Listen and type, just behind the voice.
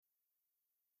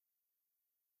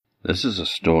This is a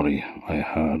story I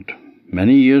heard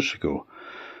many years ago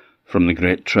from the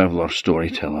great traveller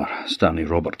storyteller Stanley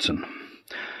Robertson.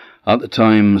 At the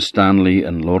time, Stanley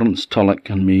and Lawrence Tulloch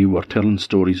and me were telling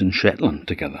stories in Shetland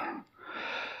together.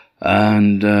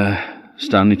 And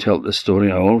Stanley told this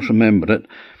story, I always remember it,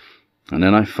 and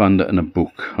then I found it in a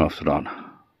book after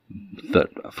that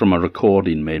from a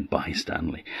recording made by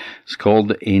Stanley. It's called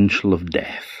The Angel of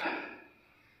Death.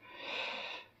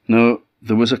 Now,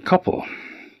 there was a couple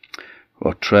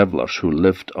or travellers who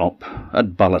lived up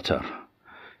at Ballater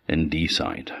in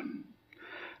Deeside.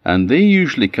 And they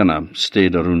usually kind of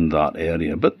stayed around that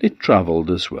area, but they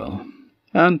travelled as well.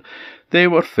 And they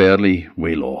were fairly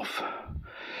well off.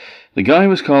 The guy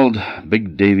was called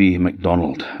Big Davy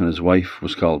MacDonald, and his wife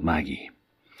was called Maggie.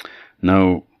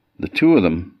 Now, the two of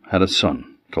them had a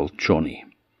son called Johnny.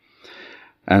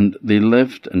 And they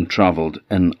lived and travelled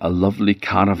in a lovely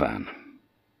caravan.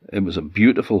 It was a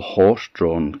beautiful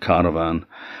horse-drawn caravan,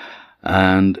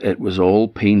 and it was all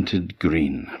painted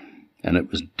green, and it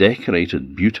was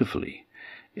decorated beautifully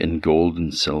in gold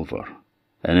and silver.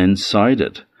 And inside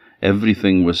it,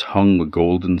 everything was hung with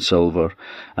gold and silver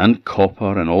and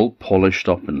copper and all polished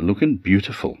up and looking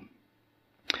beautiful.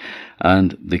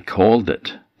 And they called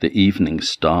it the Evening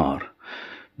Star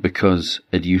because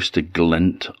it used to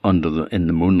glint in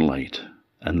the moonlight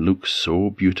and look so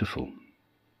beautiful.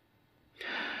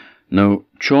 Now,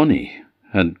 Johnny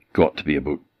had got to be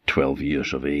about 12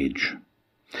 years of age.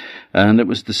 And it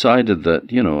was decided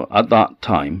that, at that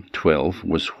time, 12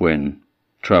 was when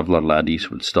traveller laddies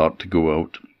would start to go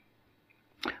out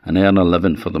and earn a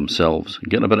living for themselves,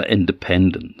 get a bit of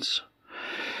independence.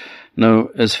 Now,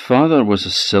 his father was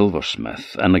a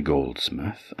silversmith and a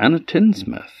goldsmith and a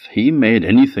tinsmith. He made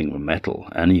anything with metal,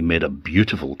 and he made a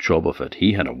beautiful job of it.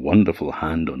 He had a wonderful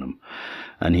hand on him,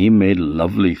 and he made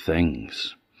lovely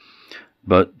things.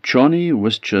 But Johnny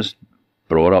was just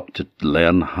brought up to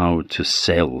learn how to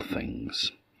sell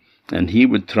things. And he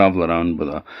would travel around with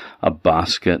a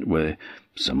basket with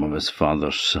some of his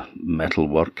father's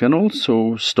metalwork and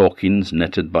also stockings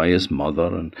knitted by his mother.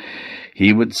 And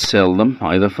he would sell them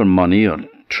either for money or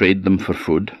trade them for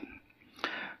food.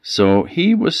 So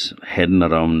he was heading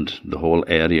around the whole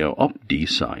area up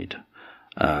Deeside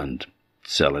and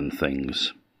selling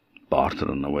things,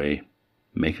 bartering away,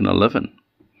 making a living.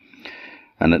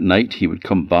 And at night he would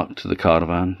come back to the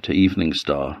caravan, to Evening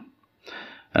Star,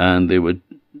 and they would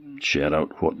share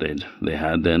out what they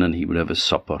had then, and he would have his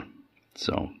supper.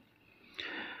 So,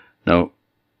 now,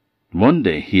 one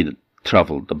day he'd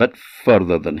travelled a bit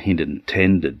further than he'd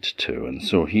intended to, and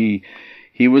so he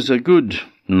was a good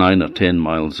 9 or 10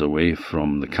 miles away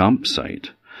from the campsite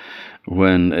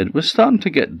when it was starting to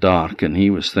get dark, and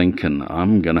he was thinking,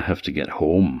 I'm going to have to get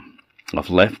home. I've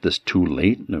left this too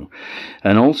late now.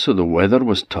 And also the weather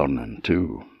was turning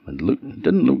too. It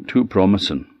didn't look too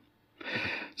promising.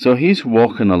 So he's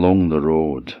walking along the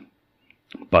road.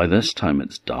 By this time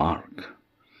it's dark,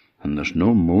 and there's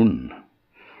no moon.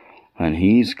 And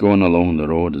he's going along the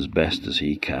road as best as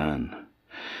he can,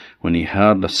 when he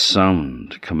heard a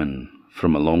sound coming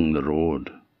from along the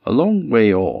road, a long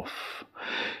way off.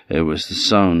 It was the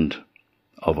sound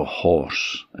of a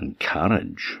horse and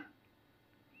carriage.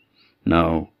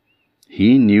 Now,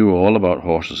 he knew all about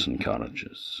horses and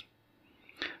carriages,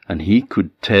 and he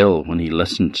could tell when he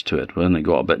listened to it, when it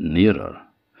got a bit nearer,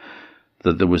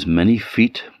 that there was many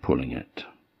feet pulling it,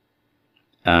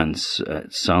 and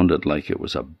it sounded like it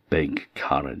was a big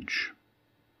carriage.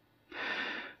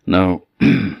 Now,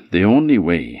 the only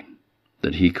way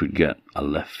that he could get a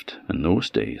lift in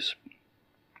those days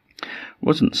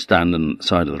wasn't standing at the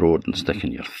side of the road and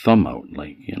sticking your thumb out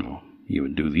like, you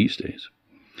would do these days.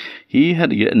 He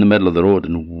had to get in the middle of the road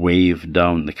and wave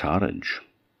down the carriage.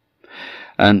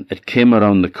 And it came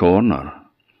around the corner,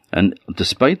 and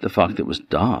despite the fact it was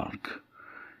dark,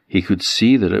 he could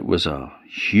see that it was a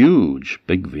huge,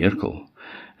 big vehicle,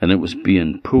 and it was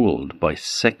being pulled by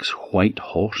 6 white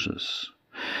horses.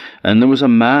 And there was a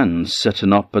man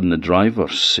sitting up in the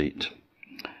driver's seat,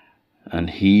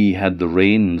 and he had the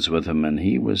reins with him, and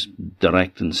he was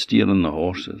directing, steering the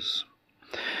horses.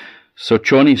 So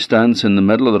Johnny stands in the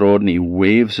middle of the road and he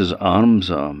waves his arms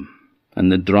at him,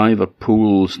 and the driver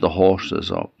pulls the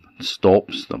horses up and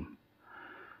stops them.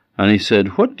 And he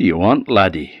said, "What do you want,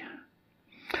 laddie?"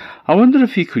 "I wonder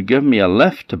if you could give me a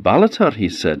lift to Ballater," he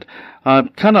said.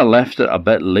 "I've kind of left it a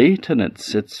bit late, and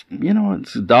it's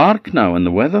dark now and the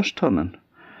weather's turning."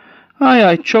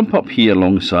 Aye, jump up here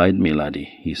alongside me,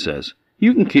 laddie," he says.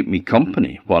 "You can keep me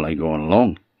company while I go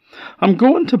along. I'm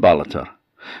going to Ballater,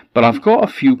 but I've got a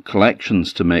few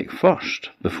collections to make first,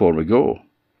 before we go."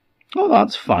 Oh,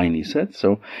 that's fine, he said.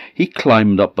 So he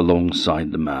climbed up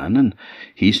alongside the man, and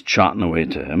he's chatting away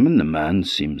to him, and the man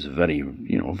seems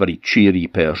very cheery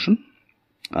person,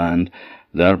 and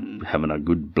they're having a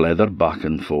good blether back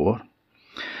and forth.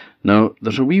 Now,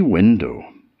 there's a wee window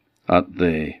at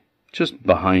just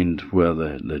behind where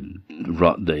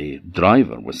the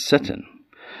driver was sitting,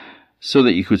 so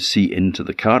that you could see into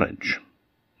the carriage.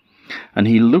 And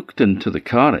he looked into the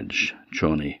carriage,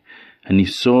 Johnny, and he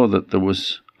saw that there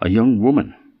was a young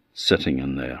woman sitting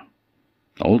in there,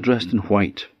 all dressed in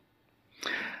white.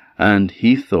 And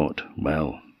he thought,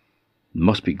 well,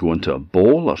 must be going to a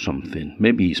ball or something.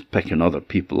 Maybe he's picking other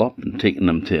people up and taking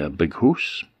them to a big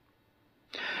house.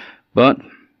 But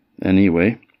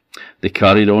anyway, they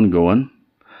carried on going,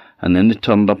 and then they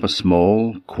turned up a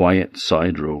small, quiet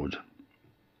side road.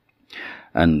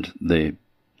 And the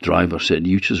driver said,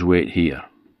 "You just wait here."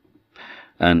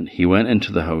 And he went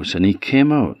into the house, and he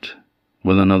came out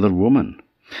with another woman.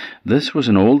 This was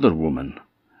an older woman,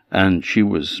 and she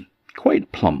was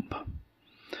quite plump.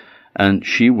 And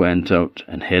she went out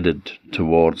and headed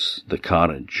towards the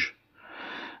carriage.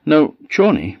 Now,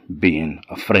 Johnny, being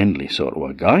a friendly sort of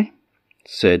a guy,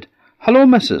 said, "Hello,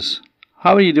 missus.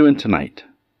 How are you doing tonight?"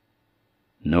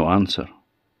 No answer.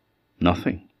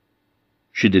 Nothing.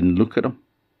 She didn't look at him,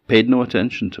 paid no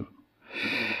attention to him.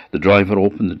 The driver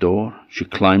opened the door. She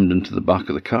climbed into the back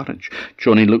of the carriage.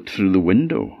 Johnny looked through the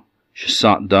window. She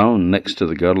sat down next to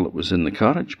the girl that was in the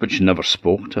carriage, but she never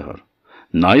spoke to her.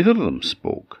 Neither of them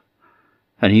spoke.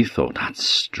 And he thought, that's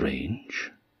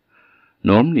strange.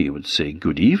 Normally you would say,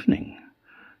 "Good evening."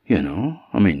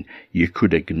 You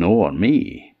could ignore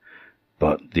me,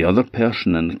 but the other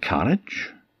person in the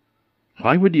carriage?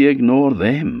 Why would you ignore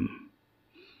them?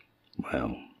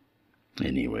 Well,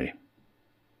 anyway,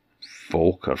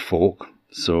 folk are folk.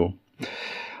 So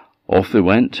off they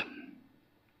went,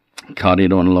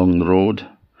 carried on along the road.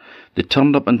 They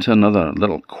turned up into another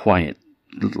little quiet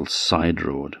little side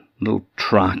road, little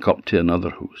track up to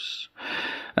another house.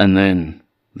 And then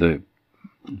the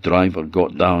driver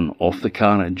got down off the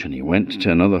carriage and he went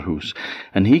to another house,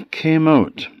 and he came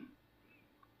out,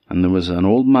 and there was an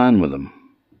old man with him.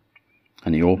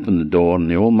 And he opened the door,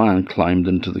 and the old man climbed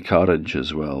into the carriage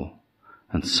as well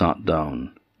and sat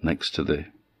down next to the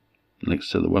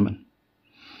women.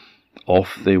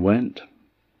 Off they went.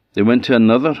 They went to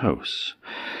another house,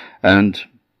 and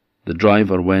the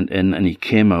driver went in, and he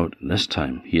came out, and this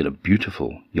time he had a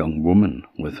beautiful young woman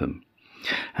with him.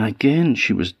 And again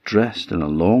she was dressed in a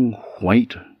long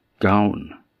white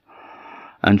gown,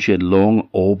 and she had long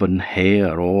auburn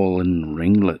hair all in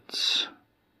ringlets.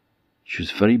 She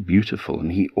was very beautiful,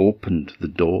 and he opened the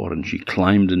door, and she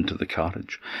climbed into the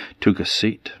carriage, took a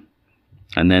seat,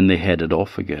 and then they headed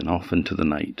off again, off into the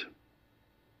night.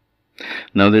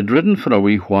 Now they'd ridden for a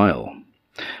wee while,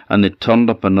 and they'd turned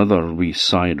up another wee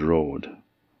side road,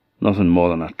 nothing more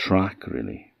than a track,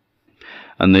 really.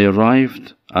 And they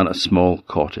arrived at a small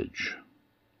cottage.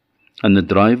 And the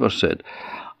driver said,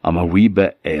 "I'm a wee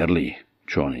bit early,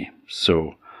 Johnny,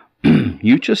 so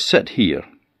you just sit here,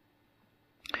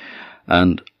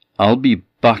 and I'll be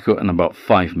back out in about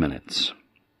 5 minutes.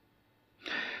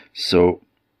 So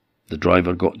the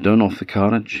driver got down off the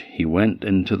carriage, he went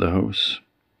into the house,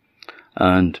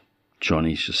 and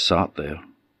Johnny just sat there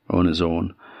on his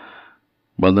own.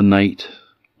 Well, the night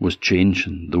was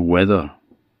changing, the weather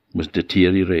was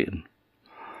deteriorating,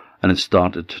 and it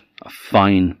started a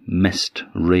fine mist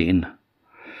rain,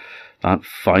 that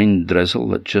fine drizzle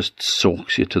that just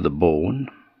soaks you to the bone.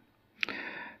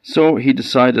 So he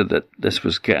decided that this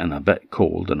was getting a bit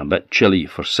cold and a bit chilly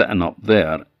for sitting up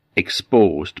there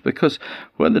exposed, because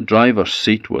where the driver's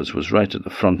seat was right at the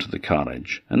front of the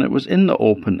carriage, and it was in the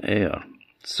open air.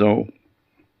 So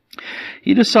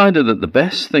he decided that the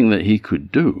best thing that he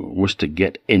could do was to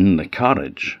get in the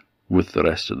carriage with the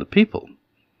rest of the people.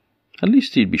 At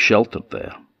least he'd be sheltered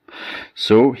there.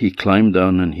 So he climbed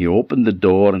down, and he opened the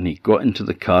door, and he got into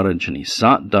the carriage, and he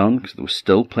sat down, because there was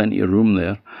still plenty of room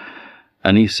there,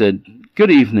 and he said,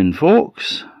 "Good evening,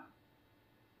 folks."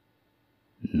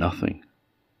 Nothing.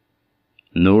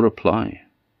 No reply.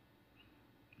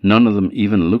 None of them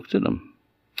even looked at him.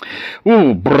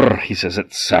 "Oh, brr," he says,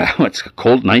 it's a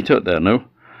cold night out there now."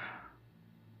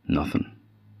 Nothing.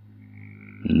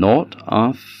 Not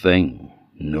a thing.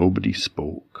 Nobody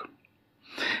spoke.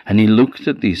 And he looked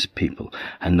at these people,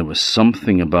 and there was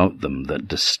something about them that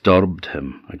disturbed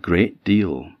him a great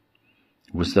deal.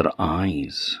 It was their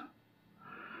eyes.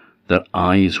 Their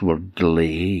eyes were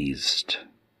glazed.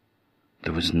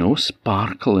 There was no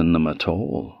sparkle in them at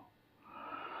all.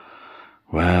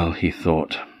 Well, he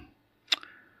thought,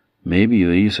 maybe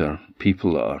these are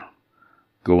people that are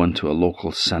go into a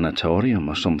local sanatorium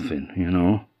or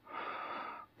something.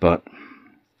 But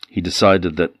he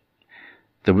decided that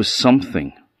there was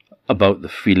something about the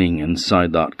feeling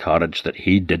inside that carriage that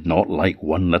he did not like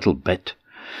one little bit.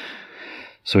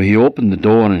 So he opened the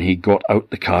door and he got out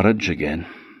the carriage again,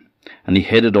 and he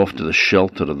headed off to the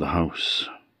shelter of the house.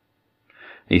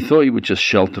 He thought he would just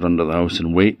shelter under the house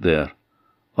and wait there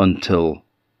until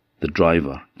the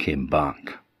driver came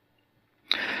back.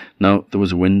 Now, there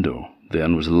was a window there,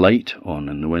 and was light on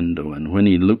in the window, and when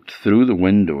he looked through the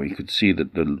window, he could see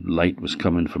that the light was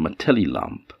coming from a tilly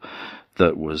lamp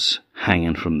that was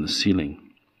hanging from the ceiling.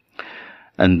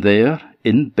 And there,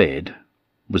 in bed,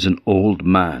 was an old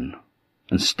man,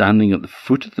 and standing at the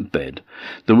foot of the bed,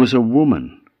 there was a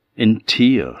woman in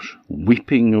tears,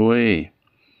 weeping away,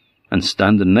 and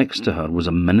standing next to her was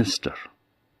a minister.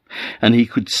 And he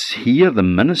could hear the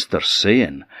minister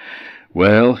saying,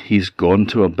 "Well, he's gone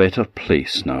to a better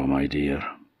place now, my dear."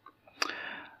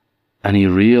 And he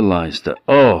realized that,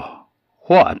 oh,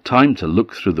 what a time to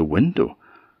look through the window.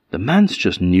 The man's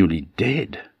just newly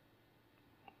dead.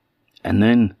 And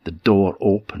then the door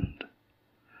opened,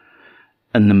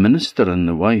 and the minister and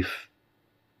the wife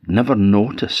never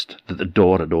noticed that the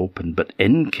door had opened, but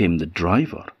in came the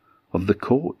driver of the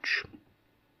coach.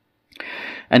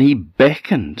 And he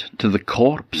beckoned to the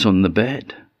corpse on the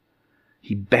bed.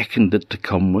 He beckoned it to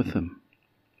come with him.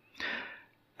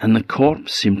 And the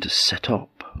corpse seemed to sit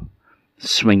up,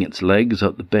 swing its legs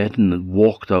out the bed, and it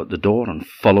walked out the door and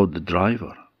followed the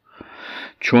driver.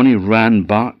 Choni ran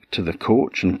back to the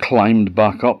coach and climbed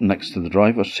back up next to the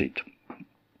driver's seat.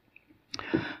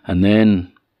 And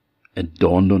then it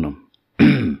dawned on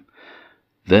him.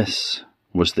 This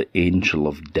was the angel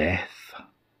of death.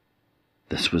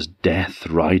 This was death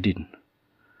riding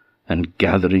and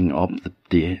gathering up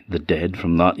the dead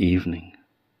from that evening.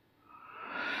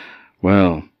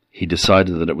 Well, he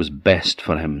decided that it was best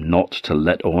for him not to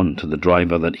let on to the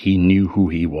driver that he knew who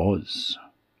he was.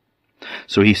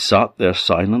 So he sat there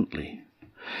silently.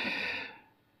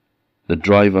 The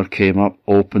driver came up,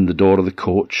 opened the door of the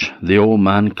coach. The old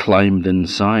man climbed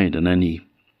inside, and then he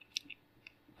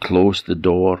closed the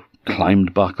door,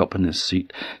 climbed back up in his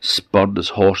seat, spurred his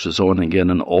horses on again,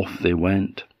 and off they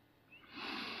went.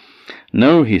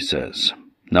 "Now," he says,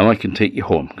 "now I can take you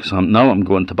home, because I'm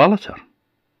going to Ballater."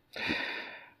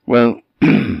 Well,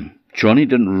 Johnny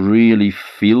didn't really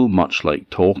feel much like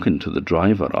talking to the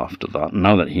driver after that,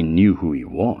 now that he knew who he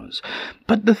was.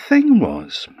 But the thing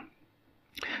was,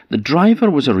 the driver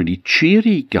was a really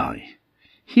cheery guy.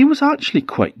 He was actually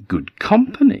quite good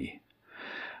company.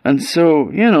 And so,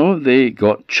 they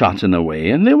got chatting away,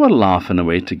 and they were laughing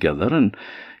away together, and,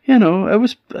 it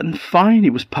was fine. He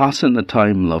was passing the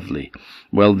time lovely.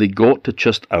 Well, they got to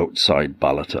just outside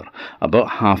Ballater,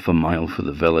 about half a mile from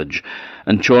the village,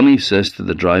 and Johnny says to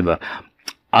the driver,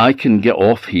 "I can get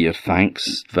off here,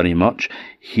 thanks very much."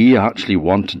 He actually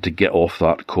wanted to get off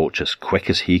that coach as quick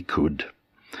as he could.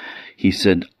 He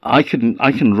said, I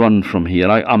can run from here.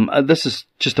 This is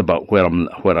just about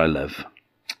where I live."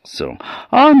 So,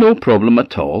 "No problem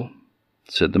at all,"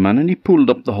 said the man, and he pulled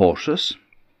up the horses.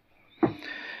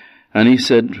 And he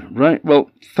said, "Right, well,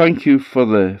 thank you for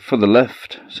the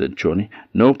lift," said Johnny.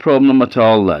 "No problem at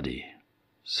all, laddie,"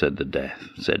 said the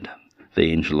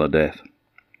angel of death.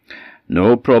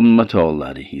 "No problem at all,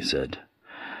 laddie," he said.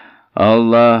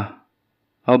 I'll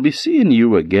be seeing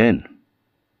you again.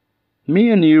 Me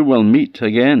and you will meet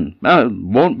again. It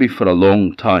won't be for a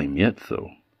long time yet,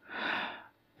 though.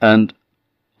 And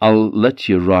I'll let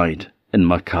you ride in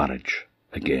my carriage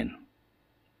again.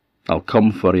 I'll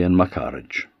come for you in my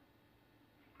carriage."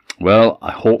 "Well,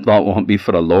 I hope that won't be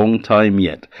for a long time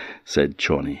yet," said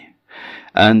Johnny.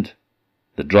 And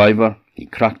the driver, he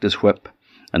cracked his whip,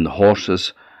 and the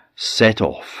horses set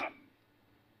off.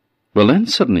 Well, then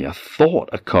suddenly a thought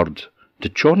occurred to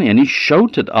Johnny, and he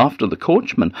shouted after the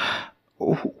coachman,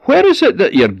 "Where is it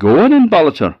that you're going in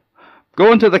Ballater?"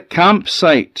 "Going to the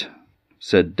campsite,"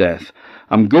 said Death.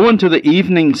 "I'm going to the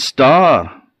Evening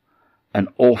Star." And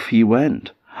off he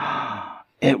went.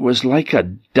 It was like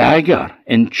a dagger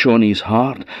in Johnny's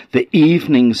heart. The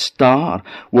Evening Star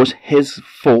was his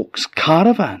folks'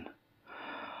 caravan.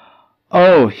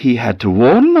 Oh, he had to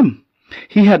warn them.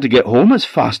 He had to get home as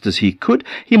fast as he could.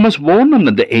 He must warn them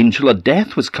that the angel of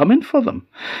death was coming for them.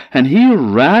 And he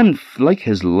ran like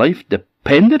his life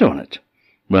depended on it.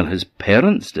 Well, his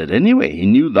parents did anyway. He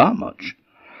knew that much.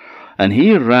 And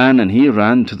he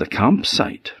ran to the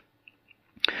campsite.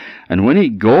 And when he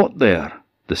got there,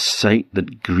 the sight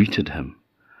that greeted him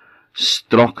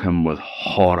struck him with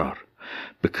horror,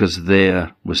 because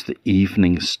there was the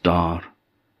Evening Star,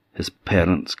 his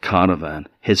parents' caravan,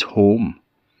 his home,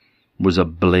 was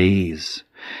ablaze.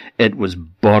 It was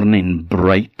burning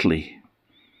brightly.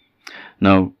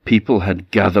 Now, people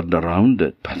had gathered around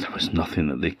it, but there was nothing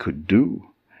that they could do.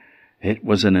 It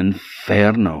was an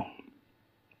inferno.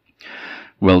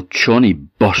 Well, Johnny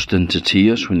burst into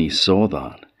tears when he saw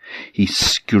that. He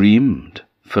screamed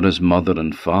for his mother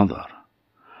and father.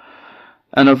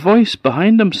 And a voice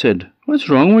behind him said, "What's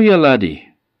wrong with you, laddie?"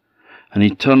 And he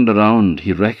turned around.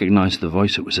 He recognized the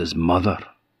voice. It was his mother.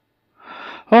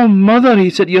 "Oh, Mother," he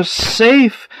said, "you're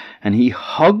safe." And he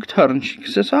hugged her, and she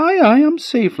says, "Aye, I'm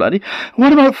safe, laddie.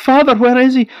 What about Father? Where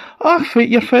is he?" "Oh,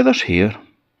 your father's here."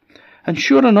 And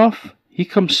sure enough, he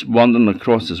comes wandering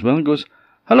across as well and goes,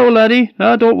 "Hello, laddie.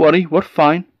 No, don't worry, we're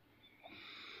fine."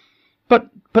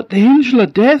 But the angel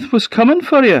of death was coming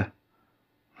for you."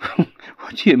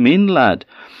 "What do you mean, lad?"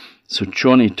 So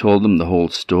Johnny told him the whole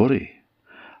story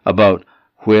about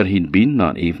where he'd been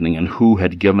that evening and who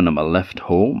had given him a lift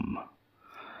home.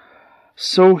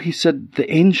 So he said,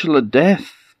 "The angel of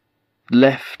death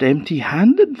left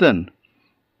empty-handed then?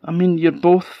 I mean, you're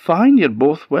both fine, you're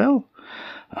both well."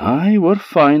 "Aye, we're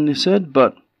fine," they said,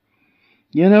 "but,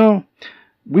 you know,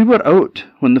 we were out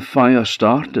when the fire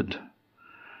started.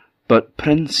 But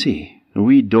Princey, the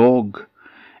wee dog,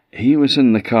 he was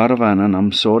in the caravan, and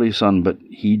I'm sorry, son, but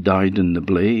he died in the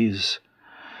blaze.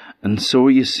 And so,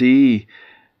 you see,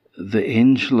 the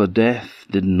angel of death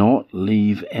did not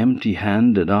leave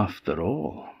empty-handed after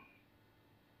all."